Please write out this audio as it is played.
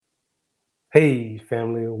Hey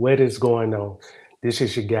family, what is going on? This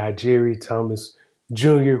is your guy Jerry Thomas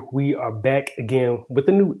Jr. We are back again with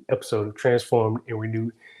a new episode of Transformed and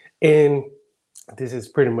Renewed. And this is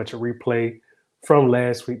pretty much a replay from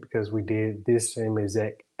last week because we did this same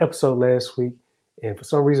exact episode last week. And for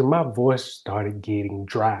some reason, my voice started getting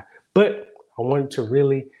dry. But I wanted to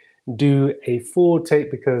really do a full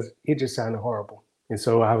take because it just sounded horrible. And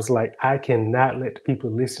so I was like, I cannot let the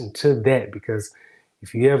people listen to that because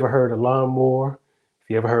if you ever heard a lawnmower, if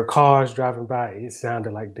you ever heard cars driving by, it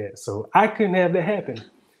sounded like that. So I couldn't have that happen.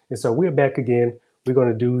 And so we're back again. We're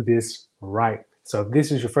going to do this right. So if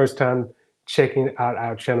this is your first time checking out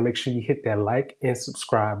our channel, make sure you hit that like and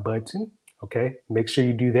subscribe button. Okay, make sure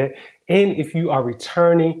you do that. And if you are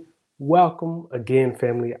returning, welcome again,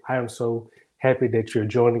 family. I am so happy that you're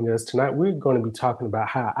joining us tonight. We're going to be talking about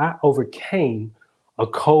how I overcame a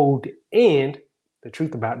cold and the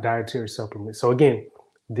truth about dietary supplements. So again,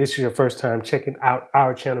 this is your first time checking out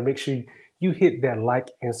our channel, make sure you hit that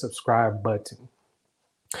like and subscribe button.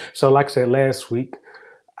 So like I said last week,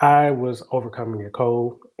 I was overcoming a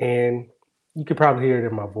cold, and you could probably hear it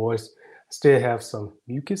in my voice. I still have some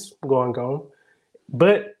mucus going on,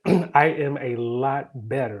 but I am a lot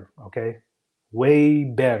better, okay? Way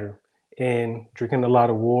better, and drinking a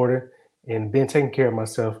lot of water and been taking care of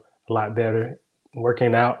myself a lot better,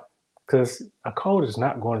 working out, because a cold is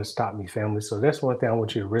not going to stop me, family. So that's one thing I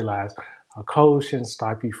want you to realize. A cold shouldn't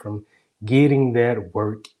stop you from getting that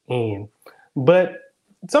work in. But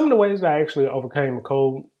some of the ways I actually overcame a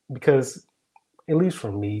cold, because at least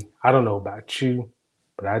for me, I don't know about you,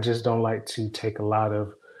 but I just don't like to take a lot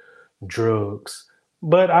of drugs.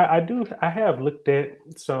 But I have looked at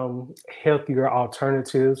some healthier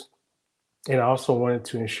alternatives, and I also wanted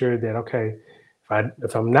to ensure that, okay,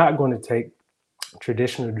 if I'm not going to take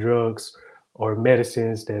traditional drugs or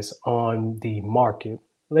medicines that's on the market,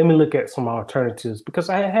 let me look at some alternatives, because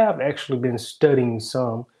I have actually been studying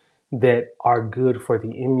some that are good for the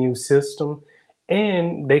immune system,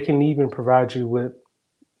 and they can even provide you with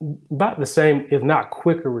about the same, if not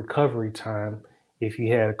quicker, recovery time if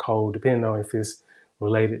you had a cold, depending on if it's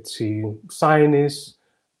related to sinus,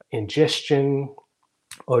 ingestion,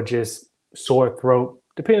 or just sore throat.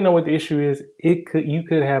 Depending on what the issue is, you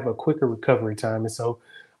could have a quicker recovery time. And so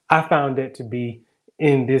I found that to be,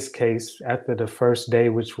 in this case, after the first day,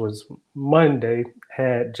 which was Monday,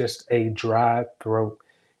 had just a dry throat.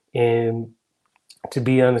 And to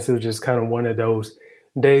be honest, it was just kind of one of those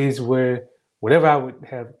days where whatever I would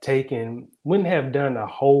have taken wouldn't have done a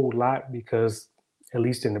whole lot, because at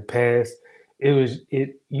least in the past,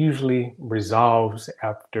 it usually resolves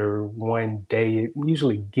after one day. It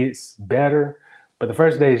usually gets better, but the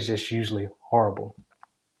first day is just usually horrible.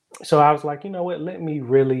 So I was like, you know what, let me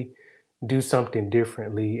really do something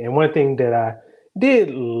differently. And one thing that I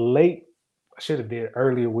did late, I should have did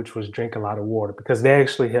earlier, which was drink a lot of water, because that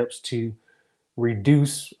actually helps to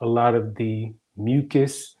reduce a lot of the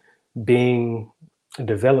mucus being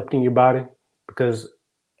developed in your body. Because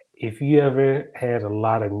if you ever had a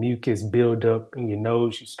lot of mucus build up in your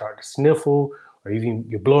nose, you start to sniffle, or even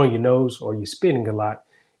you're blowing your nose, or you're spitting a lot,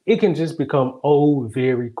 it can just become old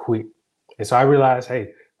very quick. And so I realized,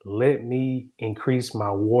 hey, let me increase my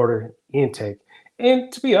water intake.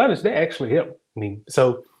 And to be honest, that actually helped me.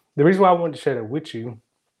 So the reason why I wanted to share that with you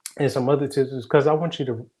and some other tips is because I want you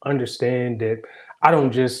to understand that I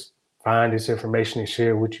don't just find this information and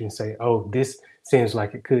share it with you and say, oh, this seems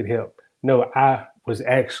like it could help. No, I was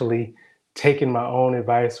actually taking my own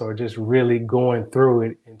advice, or just really going through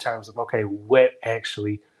it in terms of, okay, what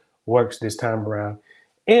actually works this time around.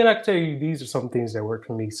 And I can tell you, these are some things that work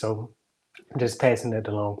for me. So just passing that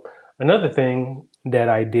along. Another thing that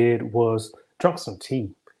I did was drunk some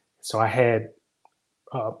tea. So I had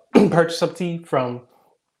purchased some tea from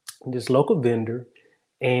this local vendor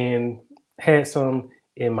and had some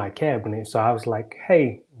in my cabinet. So I was like,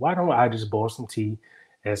 hey, why don't I just boil some tea,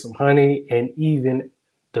 add some honey, and even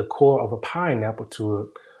the core of a pineapple to it,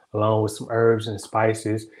 along with some herbs and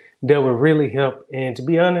spices that would really help. And to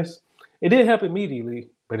be honest, it didn't help immediately,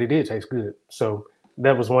 but it did taste good. So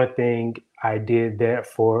that was one thing. I did that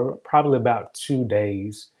for probably about 2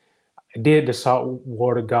 days. I did the salt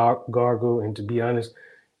water gargle, and to be honest,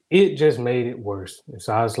 it just made it worse. And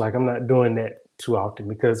so I was like, I'm not doing that too often,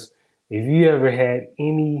 because if you ever had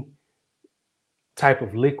any type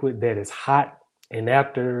of liquid that is hot, and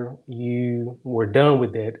after you were done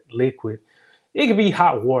with that liquid, it could be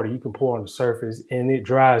hot water you can pour on the surface and it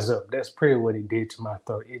dries up. That's pretty what it did to my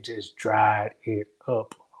throat. It just dried it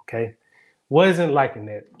up. Okay. Wasn't liking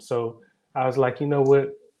that. So I was like, you know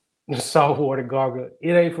what? The saltwater gargle,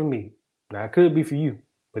 it ain't for me. Now it could be for you,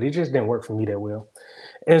 but it just didn't work for me that well.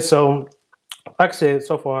 And so like I said,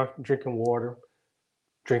 so far, drinking water,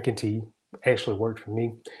 drinking tea actually worked for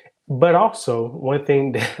me. But also, one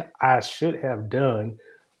thing that I should have done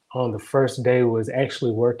on the first day was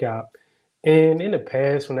actually work out. And in the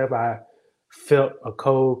past, whenever I felt a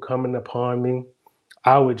cold coming upon me,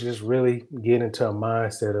 I would just really get into a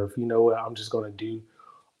mindset of, you know what, I'm just going to do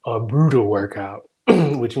a brutal workout,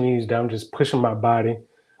 which means that I'm just pushing my body,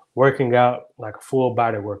 working out like a full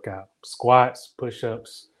body workout, squats, push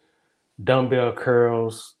ups, dumbbell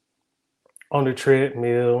curls, on the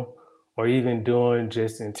treadmill, or even doing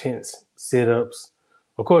just intense sit ups.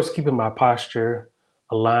 Of course, keeping my posture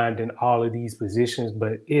aligned in all of these positions,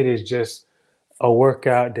 but it is just a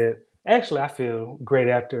workout that actually I feel great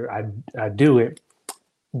after I do it.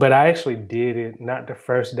 But I actually did it not the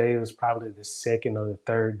first day, it was probably the second or the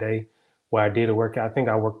third day where I did a workout. I think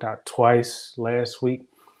I worked out twice last week.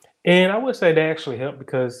 And I would say that actually helped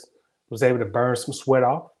because I was able to burn some sweat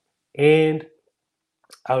off and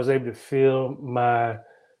I was able to feel my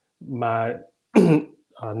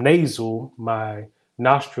nasal, my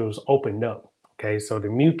nostrils opened up. Okay, so the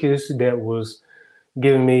mucus that was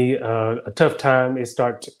giving me a tough time, it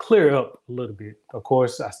started to clear up a little bit. Of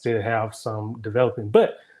course, I still have some developing,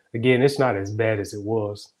 but again, it's not as bad as it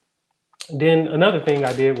was. Then another thing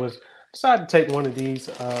I did was decided to take one of these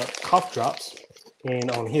cough drops, and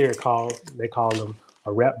on here they call them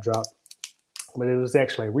a rap drop, but it was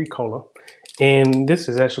actually a Ricola. And this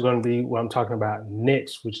is actually going to be what I'm talking about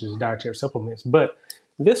next, which is dietary supplements. But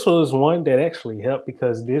this was one that actually helped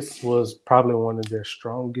because this was probably one of their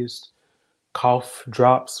strongest cough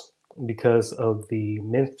drops because of the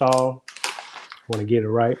menthol. I want to get it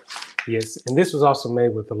right. Yes. And this was also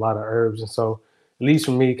made with a lot of herbs. And so, at least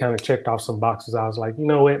for me, kind of checked off some boxes. I was like, you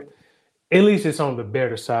know what? At least it's on the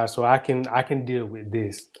better side. So I can deal with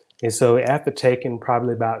this. And so after taking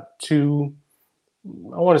probably about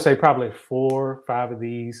I want to say probably 4 or 5 of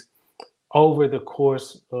these over the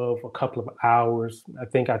course of a couple of hours. I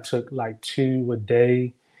think I took like 2 a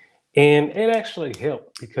day, and it actually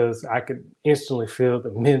helped because I could instantly feel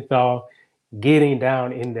the menthol getting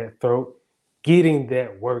down in that throat, getting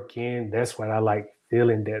that work in. That's what I like,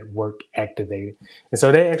 feeling that work activated. And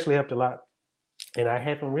so that actually helped a lot. And I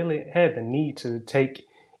haven't really had the need to take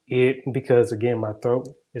it because, again, my throat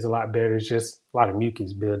is a lot better. It's just a lot of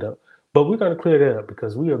mucus build up. But we're going to clear that up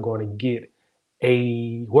because we are going to get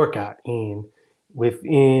a workout in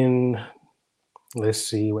within, let's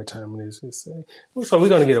see what time it is. So we're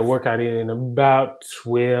going to get a workout in about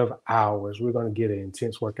 12 hours. We're going to get an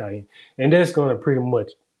intense workout in. And that's going to pretty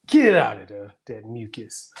much get out of that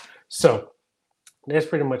mucus. So that's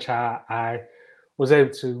pretty much how I was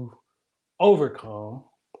able to overcome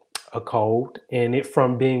a cold and it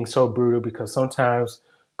from being so brutal because sometimes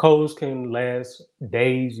colds can last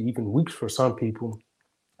days, even weeks for some people.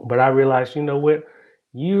 But I realized, you know what?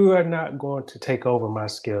 You are not going to take over my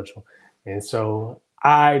schedule. And so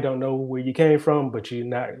I don't know where you came from, but you're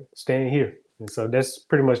not staying here. And so that's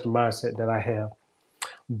pretty much the mindset that I have.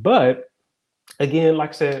 But again, like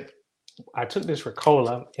I said, I took this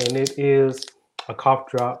Ricola and it is a cough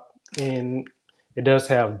drop and it does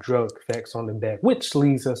have drug effects on the back, which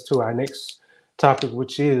leads us to our next topic,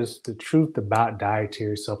 which is the truth about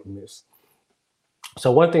dietary supplements.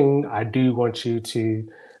 So one thing I do want you to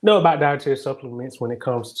know about dietary supplements when it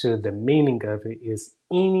comes to the meaning of it is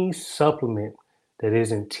any supplement that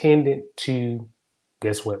is intended to,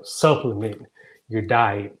 guess what, supplement your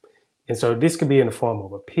diet. And so this could be in the form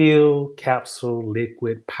of a pill, capsule,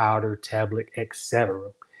 liquid, powder, tablet, etc.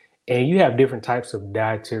 And you have different types of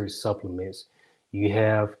dietary supplements. You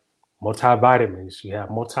have multivitamins, you have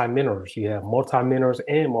multiminerals, you have multiminerals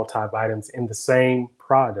and multivitamins in the same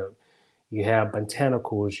product. You have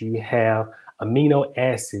botanicals, you have amino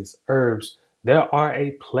acids, herbs. There are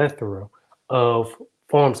a plethora of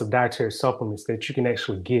forms of dietary supplements that you can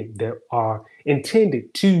actually get that are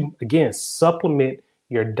intended to, again, supplement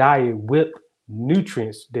your diet with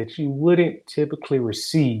nutrients that you wouldn't typically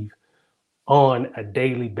receive on a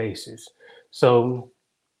daily basis. So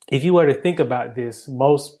if you were to think about this,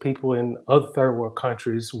 most people in other third world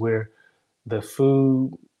countries where the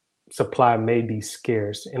food supply may be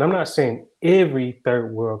scarce, and I'm not saying every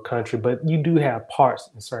third world country, but you do have parts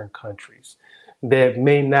in certain countries that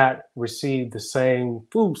may not receive the same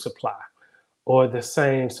food supply or the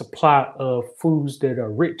same supply of foods that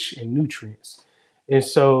are rich in nutrients. And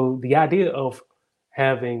so the idea of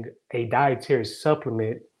having a dietary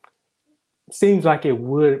supplement seems like it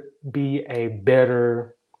would be a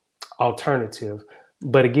better alternative.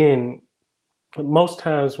 But again, most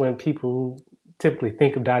times when people typically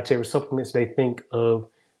think of dietary supplements, they think of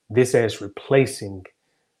this as replacing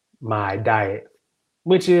my diet,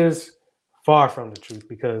 which is Far from the truth,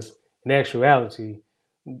 because in actuality,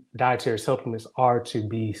 dietary supplements are to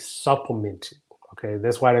be supplemented. Okay,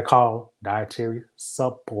 that's why they're called dietary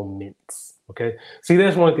supplements. Okay, see,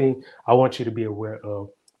 that's one thing I want you to be aware of,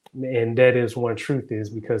 and that is one truth is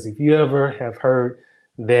because if you ever have heard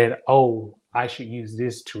that, oh, I should use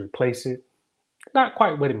this to replace it, not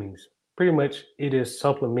quite what it means. Pretty much, it is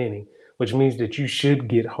supplementing, which means that you should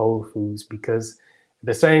get whole foods because at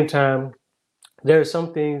the same time, there are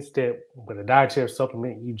some things that with a dietary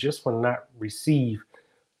supplement you just will not receive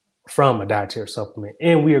from a dietary supplement.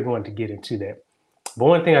 And we are going to get into that. But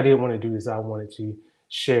one thing I did want to do is I wanted to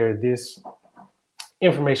share this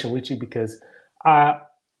information with you because I,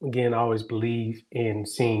 again, always believe in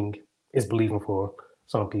seeing is believing for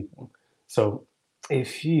some people. So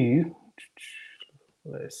if you,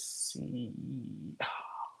 let's see,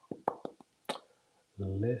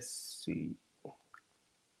 let's see,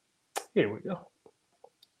 here we go.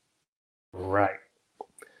 Right.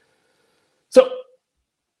 So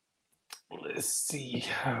let's see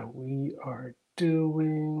how we are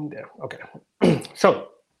doing there. Okay. So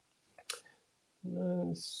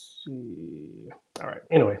let's see. All right.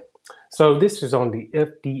 Anyway, so this is on the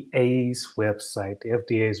FDA's website. The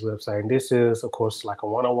FDA's website. And this is, of course, like a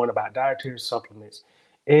one-on-one about dietary supplements.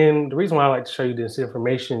 And the reason why I like to show you this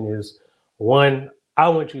information is one, I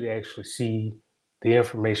want you to actually see the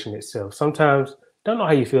information itself. Sometimes don't know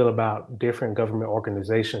how you feel about different government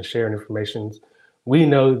organizations sharing information. We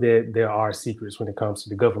know that there are secrets when it comes to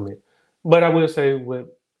the government. But I will say with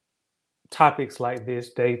topics like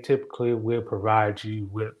this, they typically will provide you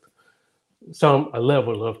with a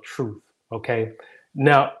level of truth. Okay.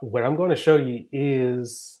 Now, what I'm going to show you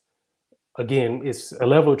is again, it's a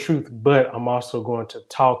level of truth, but I'm also going to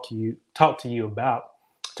talk to you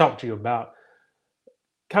about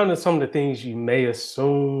kind of some of the things you may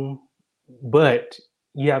assume, but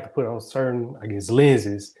you have to put on certain, I guess,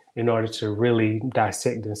 lenses in order to really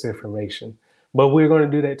dissect this information. But we're going to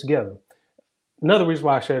do that together. Another reason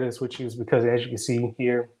why I share this with you is because, as you can see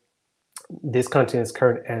here, this content is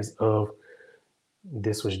current as of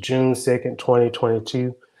this was June 2nd,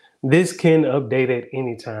 2022. This can update at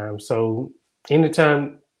any time. So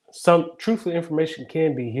anytime some truthful information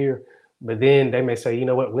can be here, but then they may say, you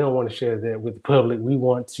know what, we don't want to share that with the public. We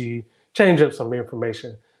want to change up some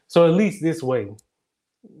information. So at least this way,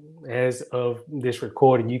 as of this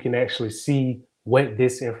recording, you can actually see what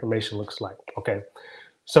this information looks like. Okay.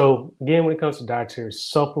 So again, when it comes to dietary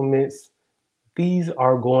supplements, these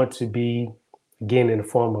are going to be, again, in the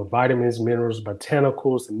form of vitamins, minerals,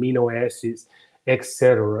 botanicals, amino acids,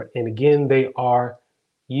 etc. And again, they are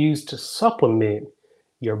used to supplement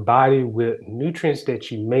your body with nutrients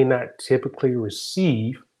that you may not typically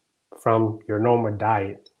receive from your normal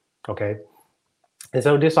diet. Okay. And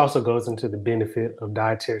so this also goes into the benefit of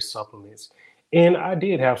dietary supplements. And I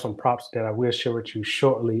did have some props that I will share with you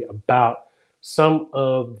shortly about some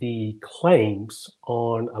of the claims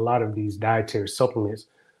on a lot of these dietary supplements.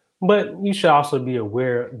 But you should also be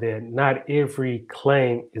aware that not every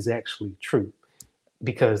claim is actually true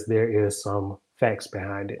because there is some facts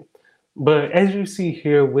behind it. But as you see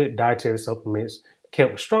here with dietary supplements,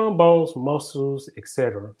 kept with strong bones, muscles,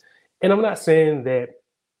 etc. And I'm not saying that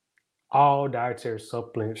all dietary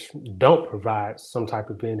supplements don't provide some type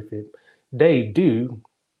of benefit. They do,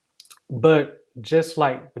 but just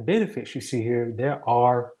like the benefits you see here, there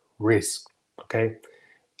are risks. Okay.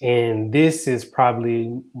 And this is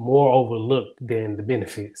probably more overlooked than the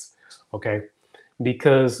benefits. Okay.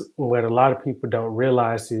 Because what a lot of people don't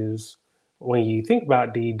realize is when you think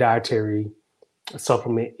about the dietary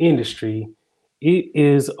supplement industry, it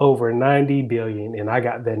is over 90 billion. And I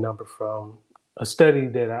got that number from a study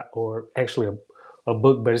or actually a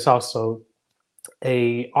book, but it's also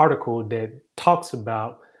a article that talks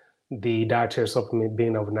about the dietary supplement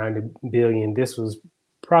being over 90 billion. This was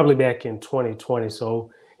probably back in 2020. So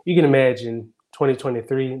you can imagine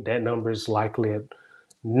 2023, that number is likely at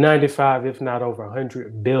 95, if not over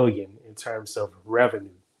 100 billion in terms of revenue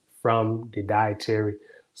from the dietary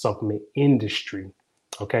supplement industry.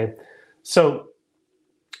 Okay. So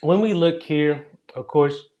when we look here, of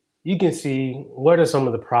course, you can see what are some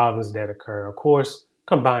of the problems that occur. Of course,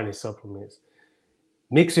 combining supplements,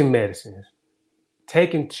 mixing medicines,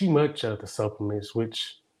 taking too much of the supplements,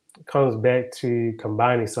 which comes back to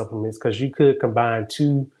combining supplements because you could combine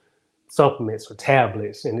two supplements or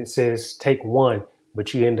tablets and it says take one,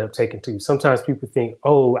 but you end up taking two. Sometimes people think,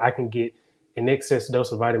 oh, I can get an excess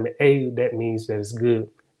dose of vitamin A. That means that it's good.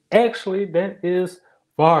 Actually, that is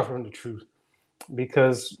far from the truth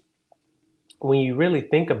because when you really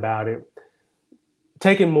think about it,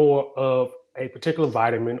 taking more of a particular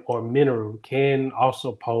vitamin or mineral can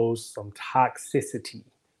also pose some toxicity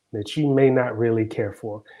that you may not really care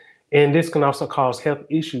for. And this can also cause health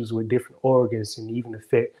issues with different organs and even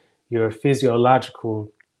affect your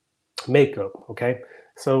physiological makeup. Okay.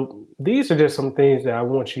 So these are just some things that I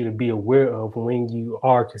want you to be aware of when you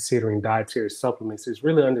are considering dietary supplements, is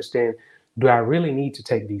really understand, do I really need to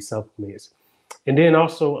take these supplements? And then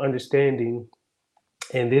also understanding,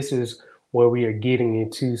 and this is where we are getting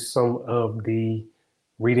into some of the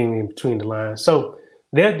reading in between the lines. So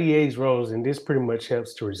the FDA's roles, and this pretty much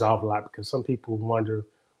helps to resolve a lot, because some people wonder,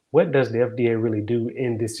 what does the FDA really do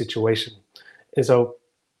in this situation? And so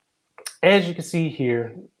as you can see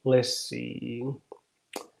here, let's see,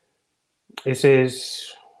 it says,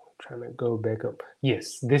 trying to go back up.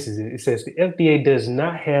 Yes, this is it. It says the FDA does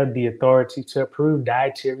not have the authority to approve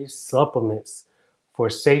dietary supplements for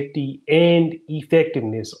safety and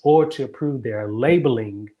effectiveness, or to approve their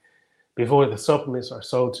labeling before the supplements are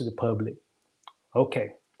sold to the public.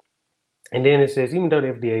 Okay. And then it says, even though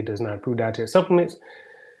the FDA does not approve dietary supplements,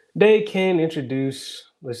 they can introduce,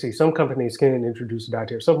 let's see, some companies can introduce a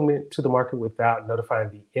dietary supplement to the market without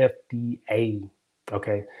notifying the FDA.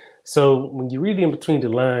 Okay. So when you read in between the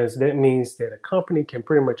lines, that means that a company can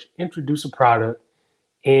pretty much introduce a product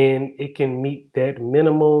and it can meet that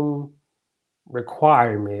minimum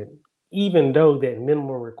requirement, even though that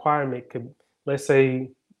minimum requirement could, let's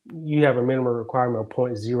say you have a minimum requirement of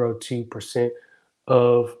 0.02%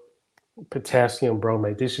 of potassium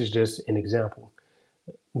bromate. This is just an example.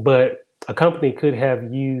 But a company could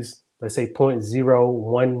have used, let's say,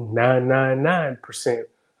 0.01999%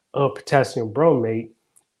 of potassium bromate.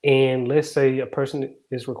 And let's say a person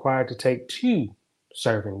is required to take 2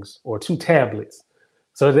 servings or 2 tablets.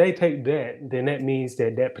 So if they take that, then that means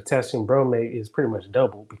that that potassium bromate is pretty much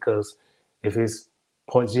double, because if it's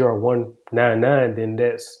 0.0199, then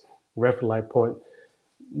that's roughly like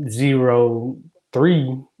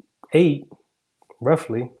 0.038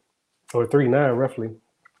 roughly, or 39 roughly.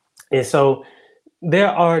 And so there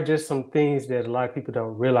are just some things that a lot of people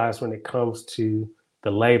don't realize when it comes to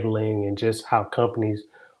the labeling and just how companies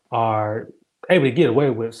are able to get away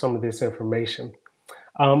with some of this information.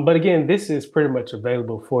 But again, this is pretty much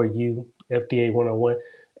available for you, FDA 101.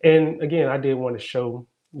 And again, I did want to show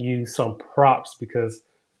you some props, because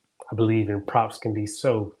I believe in props can be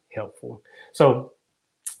so helpful. So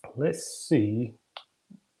let's see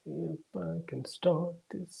if I can start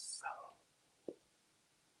this.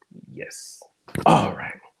 Yes. All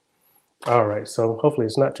right. All right. So hopefully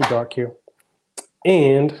it's not too dark here.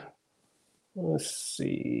 And let's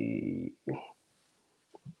see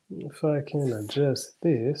if I can adjust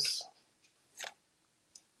this.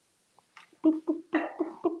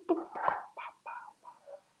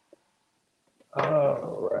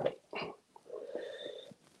 All right.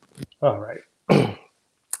 All right.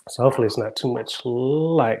 So hopefully it's not too much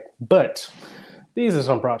light, but these are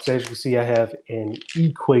some props. As you can see, I have an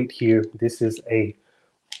Equate here. This is a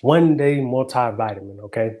 1-day multivitamin,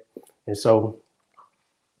 okay? And so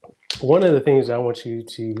one of the things I want you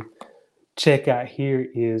to check out here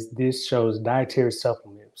is, this shows dietary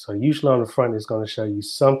supplement. So usually on the front, it's going to show you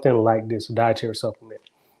something like this, dietary supplement,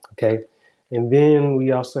 okay? And then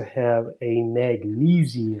we also have a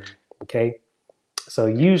magnesium, okay? So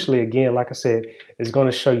usually, again, like I said, it's going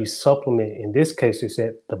to show you supplement. In this case, it's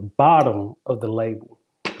at the bottom of the label,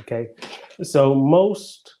 okay? So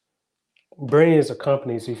most brands or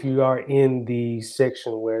companies, if you are in the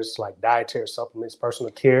section where it's like dietary supplements,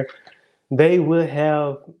 personal care, they will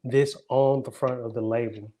have this on the front of the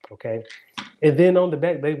label, okay? And then on the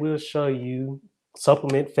back, they will show you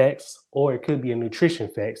supplement facts, or it could be a nutrition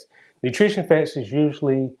facts. Nutrition facts is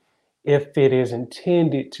usually if it is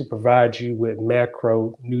intended to provide you with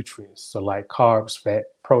macronutrients, so like carbs, fat,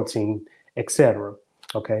 protein, etc.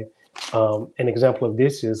 Okay. An example of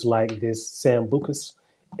this is like this Sambucus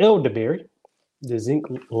elderberry, the zinc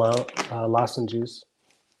lozenges.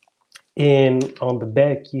 And on the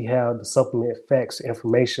back, you have the supplement facts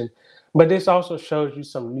information, but this also shows you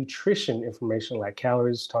some nutrition information like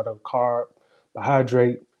calories, total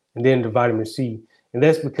carbohydrate, and then the vitamin C. And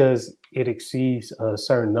that's because it exceeds a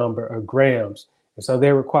certain number of grams. And so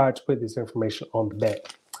they're required to put this information on the back.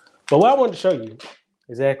 But what I want to show you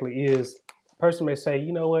exactly is, a person may say,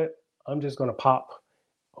 you know what, I'm just going to pop,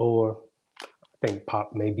 or I think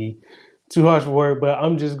pop may be too harsh a word, but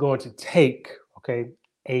I'm just going to take, okay,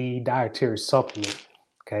 a dietary supplement,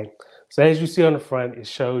 okay? So as you see on the front, it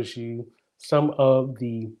shows you some of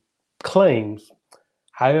the claims.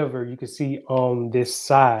 However, you can see on this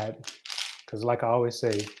side, because like I always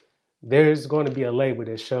say, there's going to be a label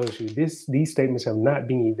that shows you these statements have not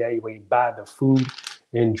been evaluated by the Food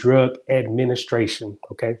and Drug Administration.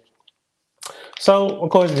 Okay. So, of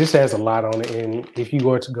course, this has a lot on it. And if you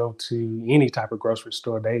were to go to any type of grocery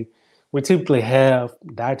store, they would typically have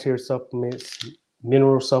dietary supplements,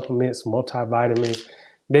 mineral supplements, multivitamins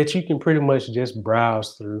that you can pretty much just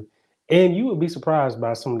browse through. And you would be surprised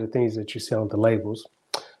by some of the things that you see on the labels.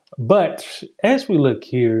 But as we look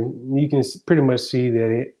here, you can pretty much see that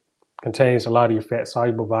it contains a lot of your fat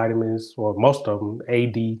soluble vitamins, or most of them, A,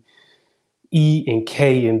 D, E, and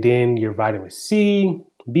K, and then your vitamin C,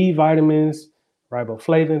 B vitamins,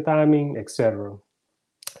 riboflavin, thiamine, etc.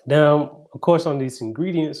 Now, of course, on these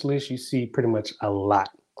ingredients list, you see pretty much a lot.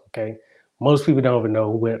 Okay. Most people don't even know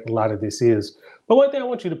what a lot of this is. But one thing I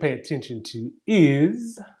want you to pay attention to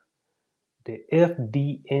is the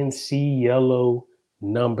FDNC yellow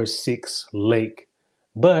number 6 lake.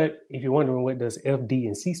 But if you're wondering what does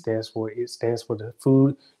FDNC stands for, it stands for the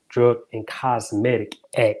Food, Drug, and Cosmetic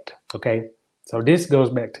Act. Okay. So this goes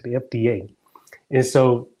back to the FDA. And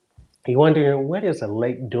so you're wondering, what is a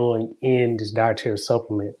lake doing in this dietary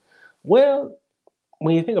supplement? Well,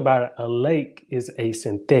 when you think about it, a lake is a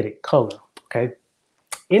synthetic color. Okay.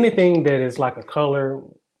 Anything that is like a color,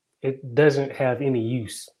 it doesn't have any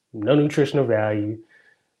use, no nutritional value,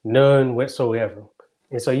 none whatsoever.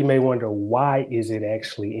 And so you may wonder, why is it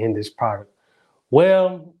actually in this product?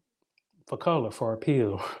 Well, for color, for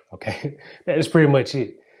appeal. Okay. That is pretty much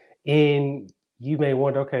it. And you may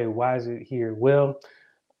wonder, okay, why is it here? Well,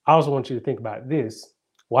 I also want you to think about this.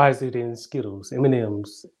 Why is it in Skittles,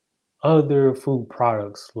 M&Ms, other food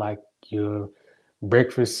products like your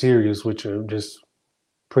breakfast cereals, which are just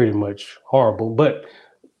pretty much horrible, but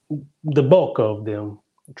the bulk of them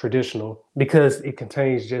traditional, because it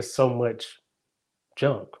contains just so much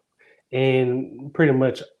junk, and pretty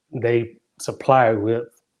much they supply with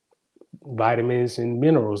vitamins and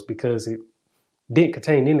minerals because it didn't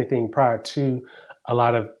contain anything prior to a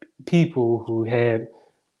lot of people who had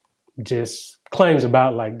just claims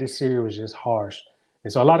about like this cereal was just harsh.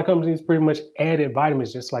 And so a lot of companies pretty much added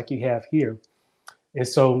vitamins just like you have here. And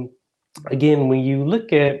so again, when you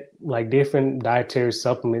look at like different dietary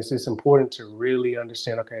supplements, it's important to really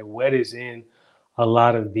understand, okay, what is in a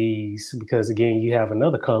lot of these, because again, you have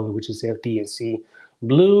another color, which is FD&C,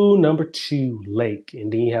 blue number 2 lake,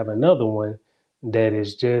 and then you have another one that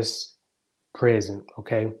is just present.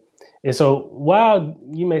 Okay. And so while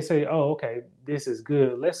you may say, oh, okay, this is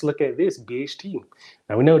good, let's look at this BHT.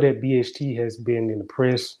 Now we know that BHT has been in the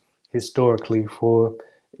press historically for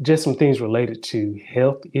just some things related to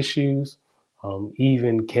health issues,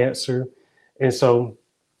 even cancer. And so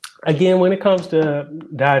again, when it comes to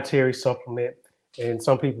dietary supplement, and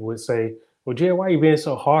some people would say, well, Jerry, why are you being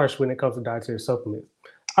so harsh when it comes to dietary supplements?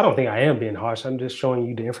 I don't think I am being harsh. I'm just showing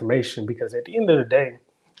you the information, because at the end of the day,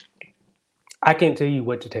 I can't tell you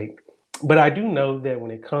what to take. But I do know that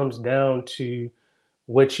when it comes down to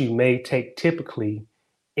what you may take typically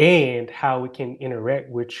and how it can interact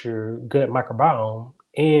with your gut microbiome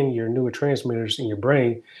and your neurotransmitters in your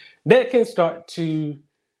brain, that can start to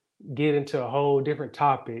get into a whole different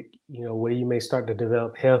topic, where you may start to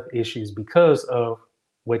develop health issues because of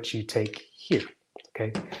what you take here.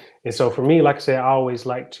 Okay. And so for me, like I said, I always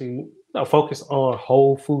like to focus on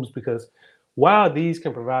whole foods, because while these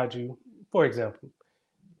can provide you, for example,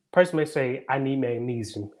 person may say, I need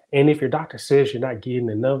magnesium. And if your doctor says you're not getting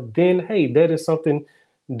enough, then hey, that is something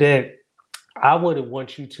that I wouldn't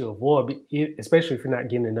want you to avoid, especially if you're not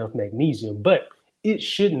getting enough magnesium. But it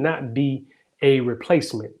should not be a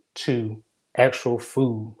replacement to actual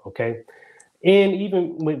food. Okay. And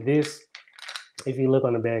even with this, if you look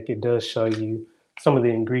on the back, it does show you some of the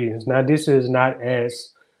ingredients. Now, this is not as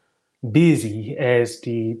busy as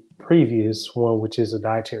the previous one, which is a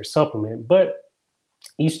dietary supplement, but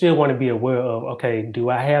you still want to be aware of, okay, do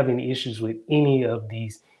I have any issues with any of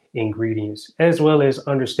these ingredients, as well as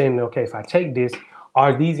understanding, okay, if I take this,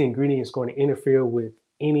 are these ingredients going to interfere with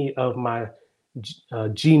any of my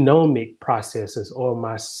genomic processes or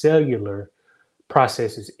my cellular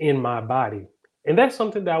processes in my body? And that's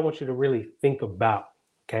something that I want you to really think about.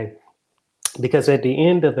 Okay. Because at the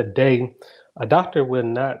end of the day, a doctor will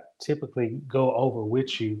not typically go over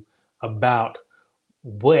with you about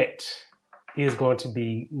what is going to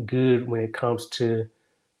be good when it comes to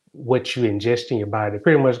what you ingest in your body. They're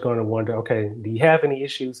pretty much going to wonder, okay, do you have any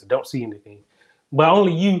issues? I don't see anything. But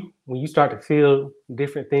only you, when you start to feel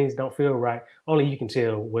different things don't feel right, only you can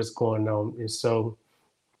tell what's going on. And so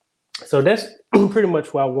that's pretty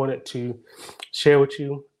much what I wanted to share with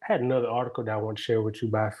you. I had another article that I want to share with you,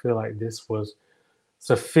 but I feel like this was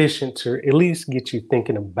sufficient to at least get you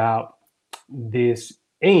thinking about this.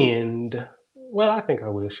 And well, I think I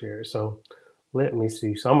will share it. So let me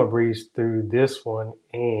see. So I'm gonna breeze through this one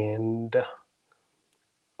and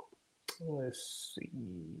let's see.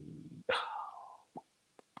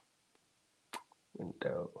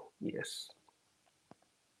 Window, yes.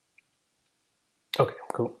 Okay,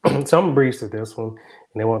 cool. So I'm gonna breeze through this one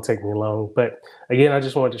and it won't take me long. But again, I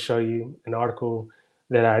just wanted to show you an article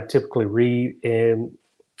that I typically read. And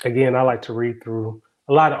again, I like to read through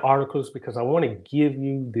a lot of articles because I want to give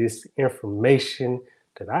you this information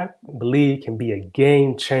that I believe can be a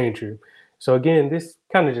game changer. So again, this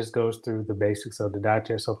kind of just goes through the basics of the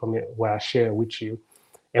dietary supplement, what I share with you.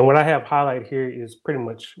 And what I have highlighted here is pretty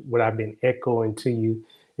much what I've been echoing to you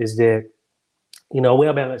is that a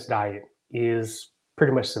well-balanced diet is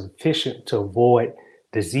pretty much sufficient to avoid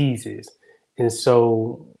diseases. And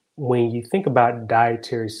so when you think about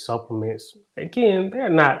dietary supplements, again, they're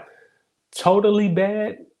not totally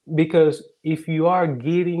bad because if you are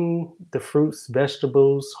getting the fruits,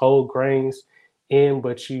 vegetables, whole grains in,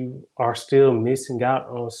 but you are still missing out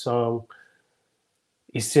on some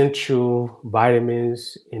essential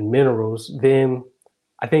vitamins and minerals, then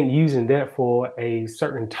I think using that for a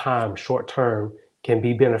certain time, short term, can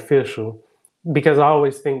be beneficial because I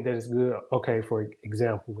always think that it's good. Okay, for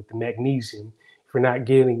example, with the magnesium, if we're not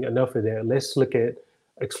getting enough of that, let's look at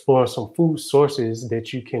exploring some food sources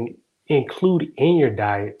that you can include in your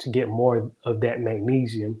diet to get more of that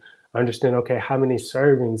magnesium. Understand, okay, how many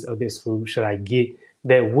servings of this food should I get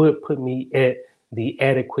that would put me at the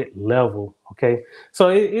adequate level? Okay, so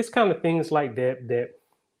it's kind of things like that that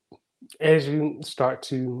as you start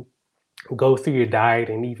to go through your diet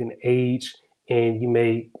and even age, and you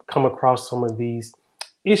may come across some of these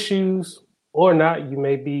issues or not, you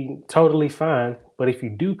may be totally fine. But if you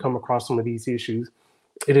do come across some of these issues,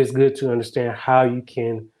 it is good to understand how you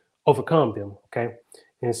can overcome them. Okay.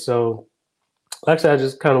 And so, like I said, I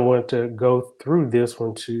just kind of wanted to go through this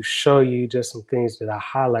one to show you just some things that I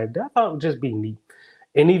highlighted that I thought would just be neat.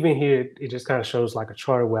 And even here, it just kind of shows like a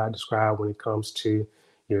chart where I describe when it comes to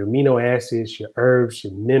your amino acids, your herbs,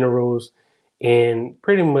 your minerals, and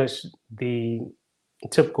pretty much the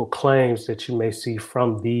typical claims that you may see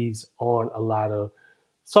from these on a lot of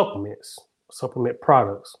supplements, supplement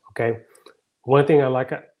products. Okay. One thing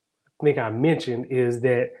I think I mentioned is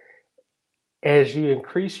that as you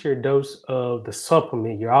increase your dose of the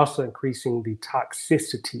supplement, you're also increasing the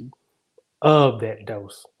toxicity of that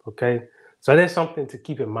dose. Okay. So that's something to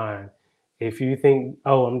keep in mind. If you think,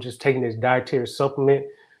 oh, I'm just taking this dietary supplement,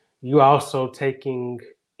 you're also taking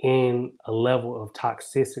in a level of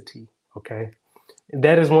toxicity. Okay. And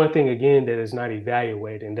that is one thing, again, that is not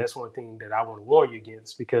evaluated. And that's one thing that I want to warn you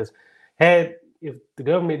against because if the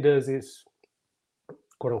government does its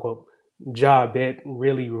quote unquote job at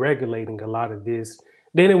really regulating a lot of this,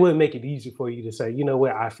 then it would make it easy for you to say, you know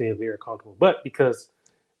what, I feel very comfortable. But because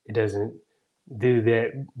it doesn't do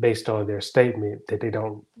that based on their statement that they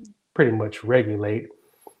don't pretty much regulate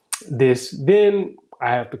this, then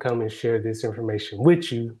I have to come and share this information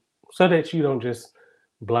with you so that you don't just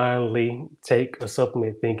blindly take a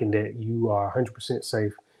supplement thinking that you are 100%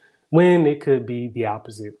 safe when it could be the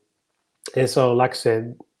opposite. And so, like I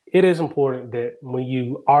said, it is important that when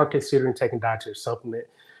you are considering taking dietary supplement,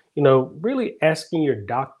 really asking your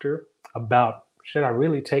doctor about should I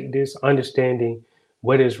really take this, understanding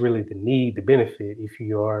what is really the need, the benefit. If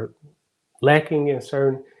you are lacking in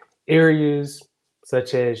certain areas,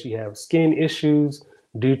 such as you have skin issues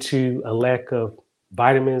due to a lack of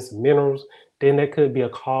vitamins and minerals, then that could be a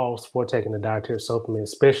cause for taking a dietary supplement,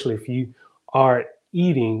 especially if you are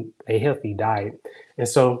eating a healthy diet. And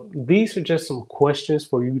so these are just some questions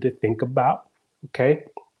for you to think about. Okay.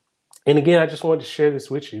 And again, I just wanted to share this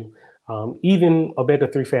with you. Even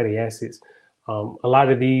omega-3 fatty acids, a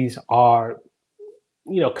lot of these are,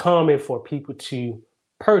 common for people to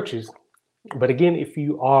purchase. But again, if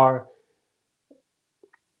you are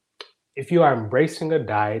embracing a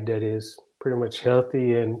diet that is pretty much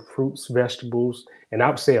healthy and fruits, vegetables, and I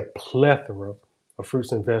would say a plethora of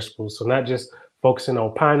fruits and vegetables. So not just focusing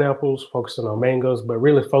on pineapples, focusing on mangoes, but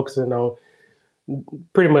really focusing on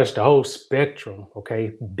pretty much the whole spectrum.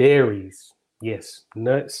 Okay, berries, yes,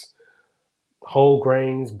 nuts, whole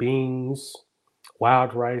grains, beans,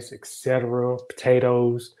 wild rice, etc.,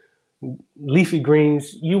 potatoes, leafy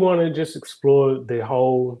greens. You want to just explore the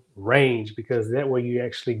whole range because that way you're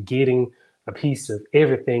actually getting a piece of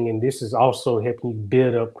everything. And this is also helping you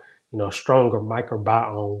build up, stronger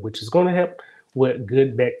microbiome, which is going to help with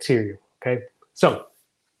good bacteria. Okay. So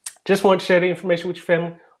just want to share the information with your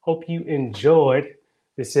family. Hope you enjoyed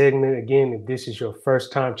this segment. Again, if this is your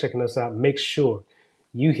first time checking us out, make sure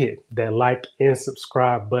you hit that like and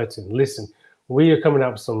subscribe button. Listen, we are coming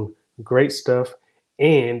out with some great stuff.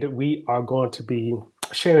 And we are going to be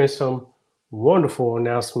sharing some wonderful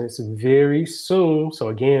announcements very soon. So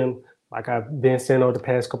again, like I've been saying over the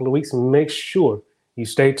past couple of weeks, make sure you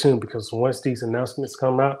stay tuned, because once these announcements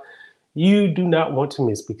come out, you do not want to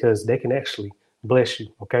miss, because they can actually bless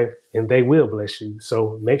you, okay? And they will bless you.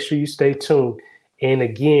 So make sure you stay tuned. And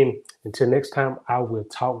again, until next time, I will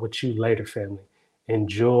talk with you later, family.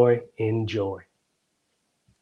 Enjoy, enjoy.